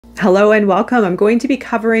Hello and welcome. I'm going to be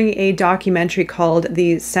covering a documentary called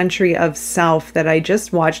The Century of Self that I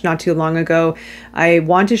just watched not too long ago. I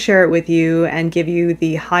want to share it with you and give you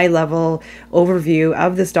the high-level overview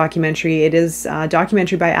of this documentary. It is a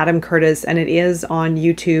documentary by Adam Curtis and it is on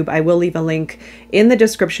YouTube. I will leave a link in the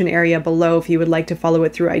description area below if you would like to follow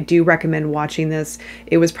it through. I do recommend watching this.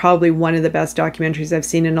 It was probably one of the best documentaries I've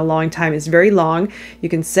seen in a long time. It's very long. You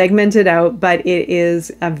can segment it out, but it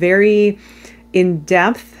is a very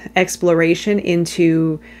in-depth exploration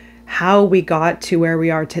into how we got to where we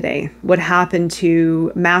are today, what happened to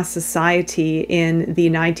mass society in the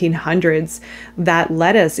 1900s that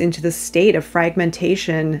led us into the state of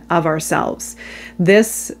fragmentation of ourselves.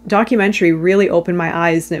 This documentary really opened my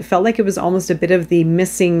eyes, and it felt like it was almost a bit of the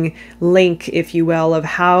missing link, if you will, of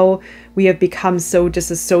how we have become so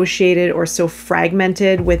disassociated or so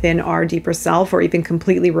fragmented within our deeper self, or even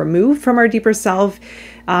completely removed from our deeper self,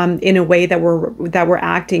 in a way that we're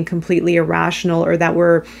acting completely irrational, or that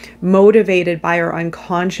we're motivated by our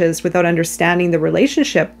unconscious without understanding the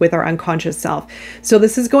relationship with our unconscious self. So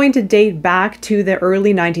this is going to date back to the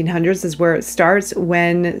early 1900s is where it starts,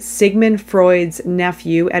 when Sigmund Freud's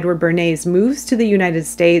nephew, Edward Bernays, moves to the United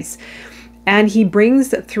States. And he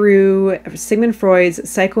brings through Sigmund Freud's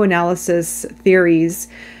psychoanalysis theories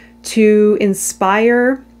to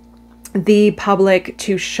inspire the public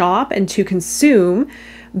to shop and to consume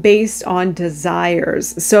based on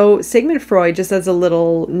desires. So Sigmund Freud, just as a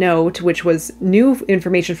little note, which was new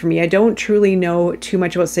information for me, I don't truly know too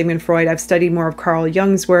much about Sigmund Freud. I've studied more of Carl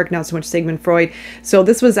Jung's work, not so much Sigmund Freud. So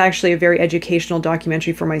this was actually a very educational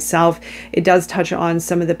documentary for myself. It does touch on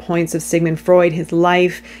some of the points of Sigmund Freud, his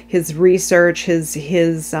life, his research,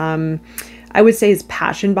 his I would say his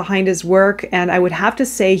passion behind his work. And I would have to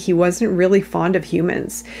say he wasn't really fond of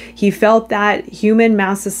humans. He felt that human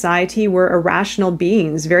mass society were irrational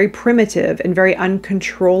beings, very primitive and very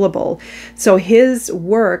uncontrollable. So his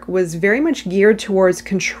work was very much geared towards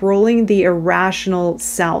controlling the irrational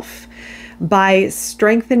self by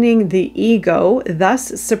strengthening the ego, thus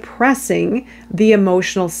suppressing the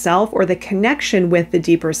emotional self or the connection with the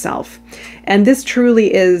deeper self. And this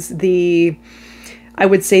truly is I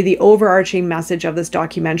would say the overarching message of this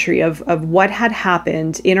documentary of what had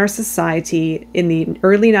happened in our society in the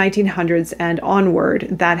early 1900s and onward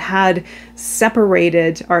that had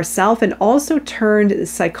separated ourselves and also turned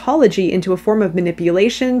psychology into a form of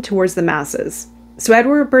manipulation towards the masses. So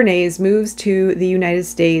Edward Bernays moves to the United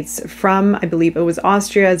States from, I believe it was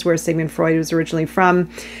Austria, is where Sigmund Freud was originally from.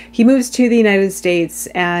 He moves to the United States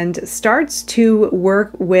and starts to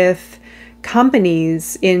work with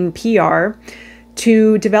companies in PR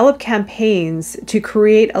to develop campaigns to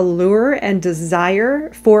create allure and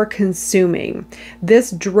desire for consuming.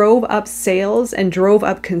 This drove up sales and drove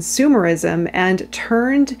up consumerism and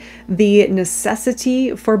turned the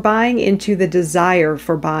necessity for buying into the desire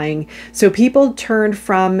for buying. So people turned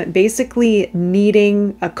from basically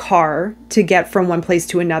needing a car to get from one place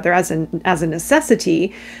to another as a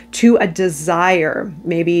necessity to a desire,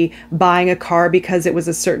 maybe buying a car because it was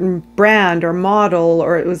a certain brand or model,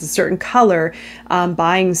 or it was a certain color,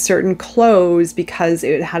 buying certain clothes because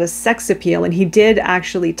it had a sex appeal. And he did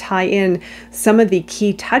actually tie in some of the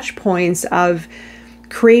key touch points of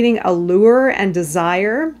creating allure and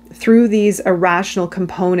desire through these irrational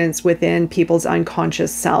components within people's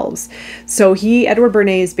unconscious selves. So Edward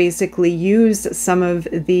Bernays, basically used some of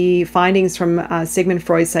the findings from Sigmund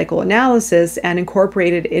Freud's psychoanalysis and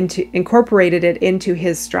incorporated it into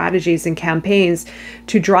his strategies and campaigns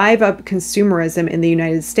to drive up consumerism in the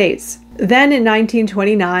United States. Then in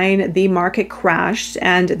 1929, the market crashed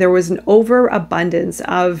and there was an overabundance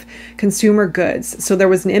of consumer goods. So there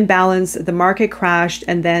was an imbalance, the market crashed,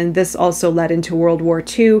 and then this also led into World War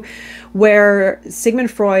II, where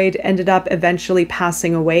Sigmund Freud ended up eventually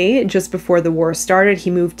passing away just before the war started.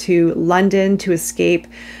 He moved to London to escape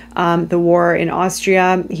the war in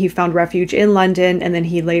Austria. He found refuge in London, and then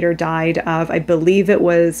he later died of, I believe it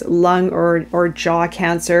was lung or jaw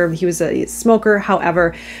cancer. He was a smoker.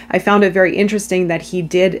 However, I found it very interesting that he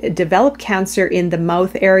did develop cancer in the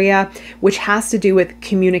mouth area, which has to do with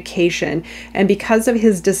communication. And because of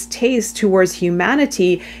his distaste towards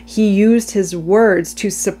humanity, he used his words to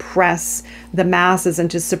suppress the masses and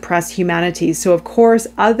to suppress humanity. So of course,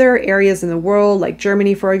 other areas in the world, like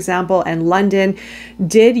Germany, for example, and London,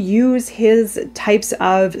 did use his types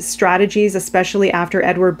of strategies, especially after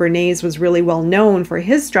Edward Bernays was really well known for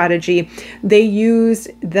his strategy. They used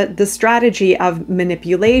the strategy of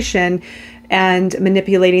manipulation and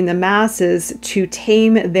manipulating the masses to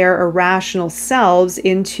tame their irrational selves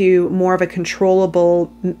into more of a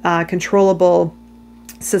controllable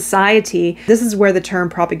society. This is where the term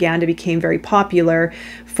propaganda became very popular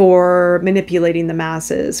for manipulating the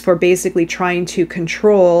masses, for basically trying to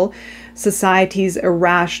control society's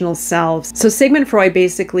irrational selves. So Sigmund Freud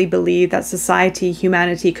basically believed that society,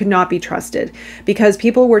 humanity could not be trusted because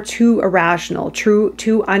people were too irrational,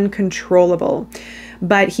 too uncontrollable.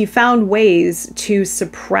 But he found ways to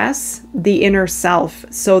suppress the inner self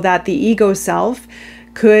so that the ego self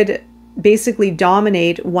could basically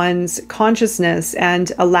dominate one's consciousness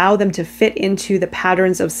and allow them to fit into the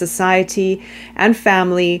patterns of society and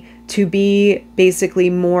family, to be basically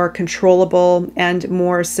more controllable and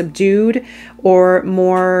more subdued or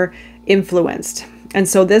more influenced. And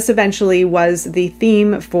so this eventually was the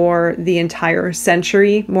theme for the entire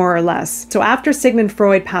century, more or less. So after Sigmund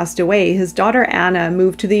Freud passed away, his daughter Anna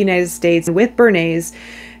moved to the United States with Bernays,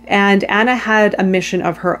 and Anna had a mission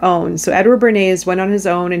of her own. So Edward Bernays went on his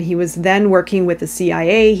own, and he was then working with the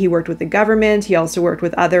CIA. He worked with the government. He also worked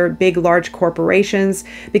with other big, large corporations,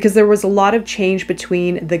 because there was a lot of change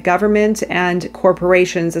between the government and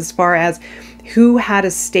corporations as far as who had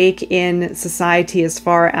a stake in society, as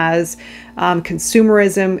far as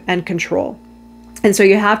consumerism and control. And so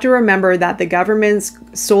you have to remember that the government's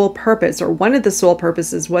sole purpose, or one of the sole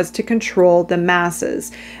purposes, was to control the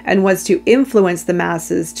masses and was to influence the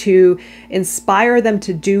masses, to inspire them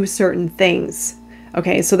to do certain things.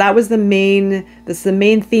 Okay, so that's the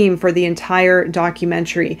main theme for the entire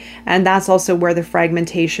documentary. And that's also where the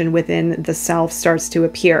fragmentation within the self starts to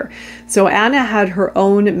appear. So Anna had her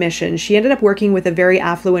own mission. She ended up working with a very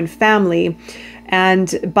affluent family.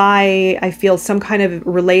 And by, I feel, some kind of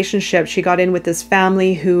relationship, she got in with this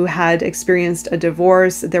family who had experienced a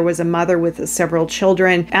divorce. There was a mother with several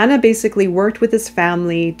children. Anna basically worked with this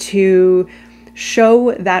family to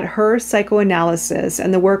show that her psychoanalysis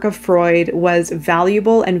and the work of Freud was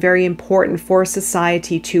valuable and very important for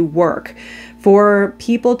society to work, for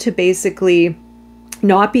people to basically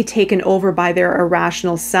not be taken over by their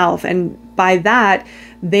irrational self. And by that,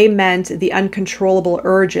 they meant the uncontrollable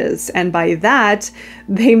urges. And by that,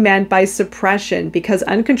 they meant by suppression, because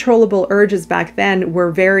uncontrollable urges back then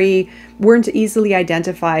weren't easily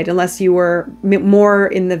identified unless you were more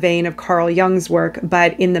in the vein of Carl Jung's work.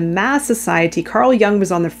 But in the mass society, Carl Jung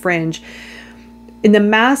was on the fringe. In the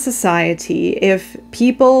mass society, if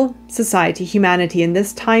people, society, humanity in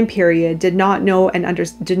this time period did not know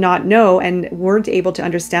and weren't able to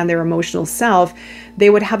understand their emotional self,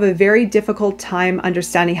 they would have a very difficult time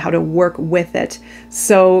understanding how to work with it.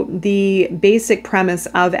 So the basic premise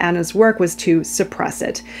of Anna's work was to suppress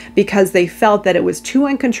it, because they felt that it was too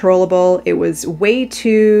uncontrollable, it was way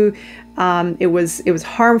too it was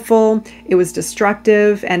harmful, it was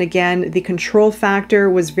destructive, and again, the control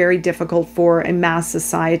factor was very difficult for a mass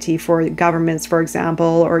society, for governments, for example,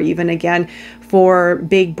 or even again for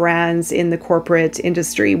big brands in the corporate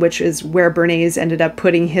industry, which is where Bernays ended up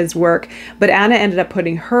putting his work. But Anna ended up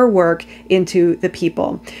putting her work into the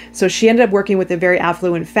people. So she ended up working with a very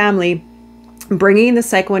affluent family, bringing the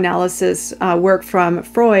psychoanalysis work from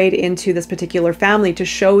Freud into this particular family to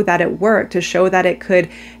show that it worked, to show that it could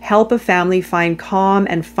help a family find calm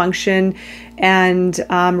and function and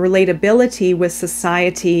relatability with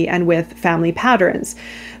society and with family patterns.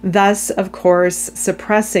 Thus, of course,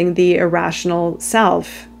 suppressing the irrational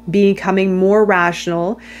self, becoming more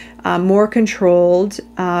rational, more controlled,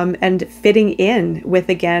 and fitting in with,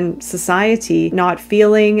 again, society, not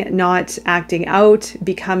feeling, not acting out,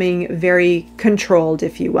 becoming very controlled,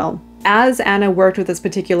 if you will. As Anna worked with this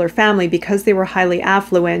particular family, because they were highly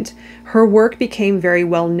affluent, her work became very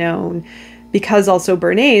well known. Because also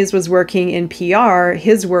Bernays was working in PR,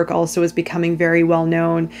 his work also was becoming very well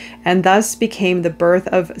known, and thus became the birth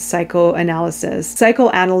of psychoanalysis.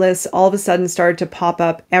 Psychoanalysts all of a sudden started to pop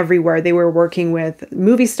up everywhere. They were working with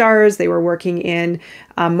movie stars, they were working in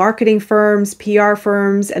marketing firms, PR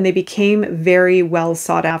firms, and they became very well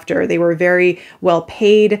sought after. They were very well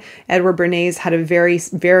paid. Edward Bernays had a very,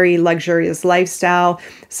 very luxurious lifestyle.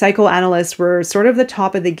 Psychoanalysts were sort of the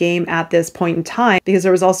top of the game at this point in time, because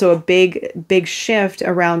there was also a big shift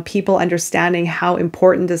around people understanding how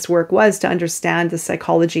important this work was to understand the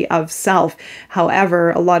psychology of self.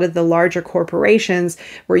 However, a lot of the larger corporations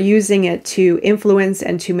were using it to influence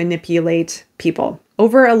and to manipulate people.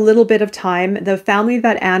 Over a little bit of time, the family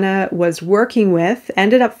that Anna was working with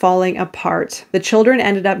ended up falling apart. The children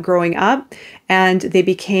ended up growing up and they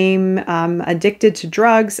became addicted to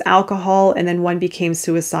drugs, alcohol, and then one became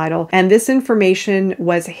suicidal. And this information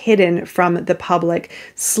was hidden from the public.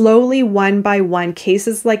 Slowly, one by one,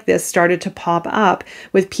 cases like this started to pop up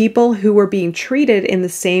with people who were being treated in the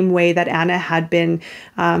same way that Anna had been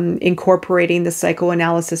incorporating the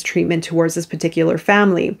psychoanalysis treatment towards this particular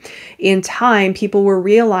family. In time, people were were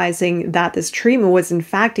realizing that this treatment was in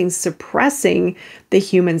fact suppressing the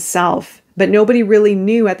human self. But nobody really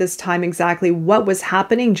knew at this time exactly what was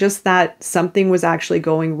happening, just that something was actually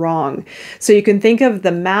going wrong. So you can think of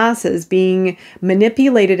the masses being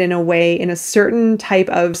manipulated in a way, in a certain type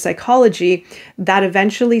of psychology that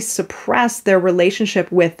eventually suppressed their relationship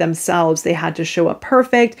with themselves. They had to show up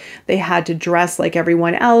perfect. They had to dress like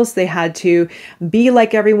everyone else. They had to be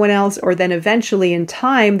like everyone else. Or then eventually in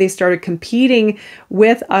time, they started competing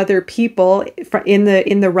with other people in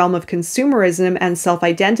the realm of consumerism and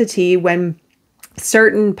self-identity, when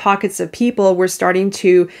certain pockets of people were starting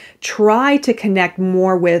to try to connect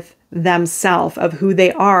more with themselves, of who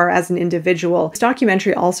they are as an individual. This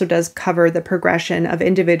documentary also does cover the progression of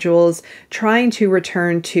individuals trying to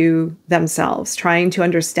return to themselves, trying to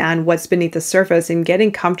understand what's beneath the surface and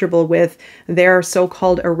getting comfortable with their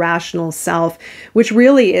so-called irrational self, which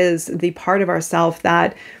really is the part of ourself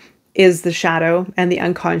that is the shadow and the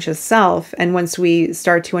unconscious self. And once we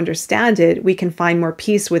start to understand it, we can find more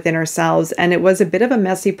peace within ourselves. And it was a bit of a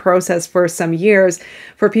messy process for some years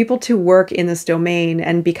for people to work in this domain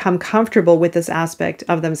and become comfortable with this aspect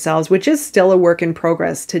of themselves, which is still a work in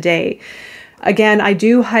progress today. Again, I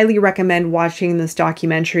do highly recommend watching this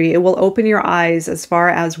documentary. It will open your eyes as far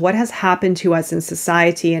as what has happened to us in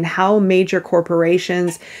society and how major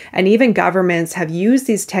corporations and even governments have used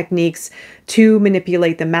these techniques to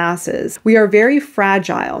manipulate the masses. We are very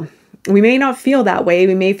fragile. We may not feel that way.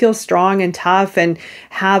 We may feel strong and tough and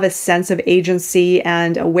have a sense of agency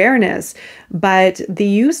and awareness, but the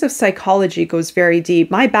use of psychology goes very deep.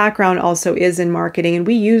 My background also is in marketing, and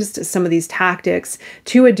we used some of these tactics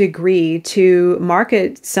to a degree to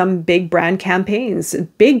market some big brand campaigns.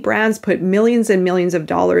 Big brands put millions and millions of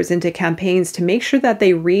dollars into campaigns to make sure that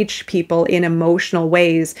they reach people in emotional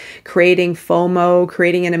ways, creating FOMO,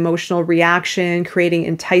 creating an emotional reaction, creating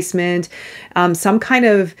enticement, some kind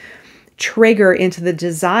of trigger into the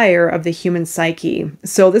desire of the human psyche.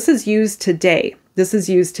 So this is used today.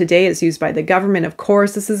 It's used by the government, of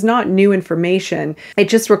course. This is not new information. It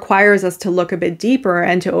just requires us to look a bit deeper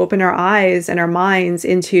and to open our eyes and our minds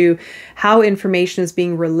into how information is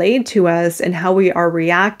being relayed to us and how we are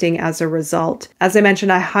reacting as a result. As I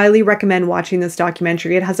mentioned, I highly recommend watching this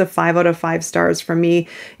documentary. It has a 5 out of 5 stars from me.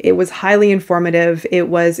 It was highly informative. It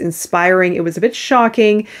was inspiring. It was a bit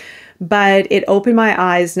shocking, but it opened my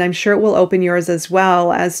eyes, and I'm sure it will open yours as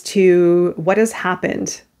well, as to what has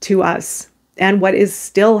happened to us and what is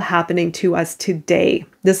still happening to us today.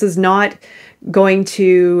 This is not going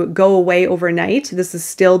to go away overnight. This is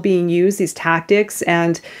still being used, these tactics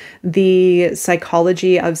and the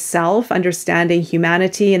psychology of self, understanding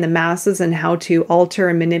humanity and the masses and how to alter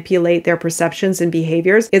and manipulate their perceptions and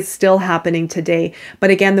behaviors. It's still happening today.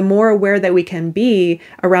 But again, the more aware that we can be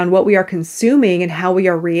around what we are consuming and how we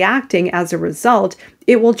are reacting as a result,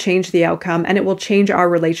 it will change the outcome, and it will change our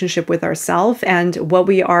relationship with ourselves and what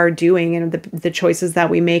we are doing and the choices that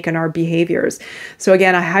we make and our behaviors. So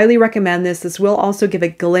again, I highly recommend this. This will also give a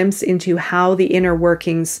glimpse into how the inner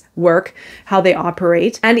workings work, how they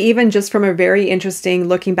operate. And even just from a very interesting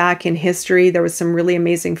looking back in history, there was some really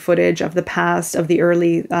amazing footage of the past, of the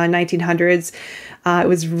early 1900s. It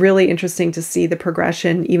was really interesting to see the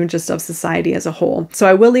progression, even just of society as a whole. So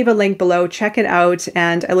I will leave a link below. Check it out.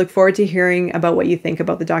 And I look forward to hearing about what you think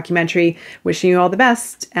about the documentary. Wishing you all the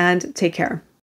best, and take care.